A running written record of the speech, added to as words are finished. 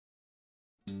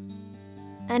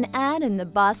An ad in the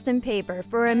Boston paper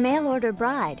for a mail-order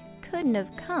bride couldn't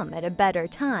have come at a better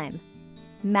time.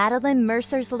 Madeline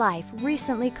Mercer's life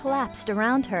recently collapsed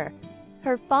around her.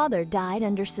 Her father died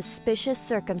under suspicious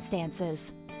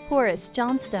circumstances. Horace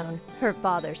Johnstone, her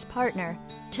father's partner,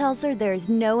 tells her there is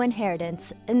no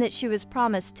inheritance and that she was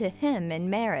promised to him in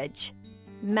marriage.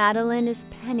 Madeline is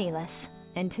penniless,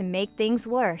 and to make things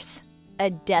worse, a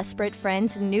desperate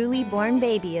friend's newly born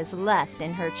baby is left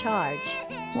in her charge.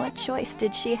 What choice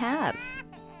did she have?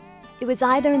 It was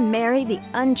either marry the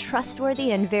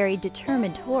untrustworthy and very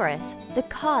determined Horace, the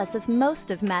cause of most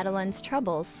of Madeline's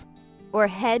troubles, or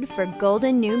head for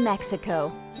Golden, New Mexico,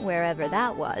 wherever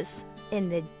that was, in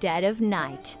the dead of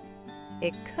night.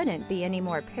 It couldn't be any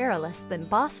more perilous than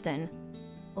Boston,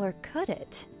 or could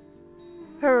it?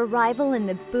 Her arrival in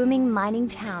the booming mining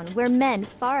town, where men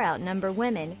far outnumber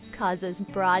women, causes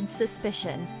broad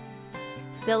suspicion.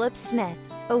 Philip Smith,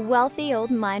 a wealthy old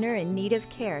miner in need of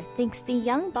care, thinks the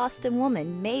young Boston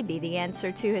woman may be the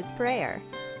answer to his prayer.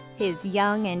 His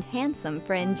young and handsome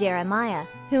friend Jeremiah,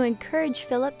 who encouraged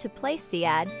Philip to place the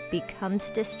ad,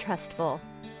 becomes distrustful.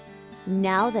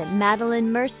 Now that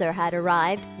Madeline Mercer had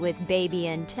arrived with baby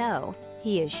in tow,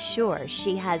 he is sure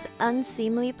she has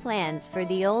unseemly plans for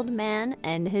the old man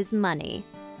and his money.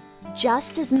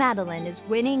 Just as Madeline is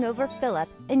winning over Philip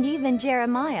and even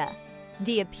Jeremiah,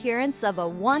 the appearance of a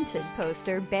wanted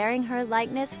poster bearing her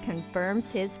likeness confirms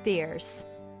his fears.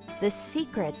 The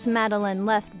secrets Madeline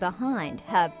left behind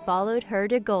have followed her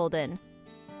to Golden.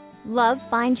 Love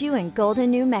Finds You in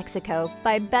Golden, New Mexico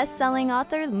by best-selling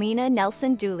author Lena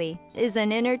Nelson Dooley is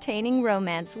an entertaining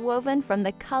romance woven from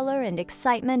the color and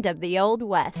excitement of the Old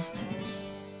West.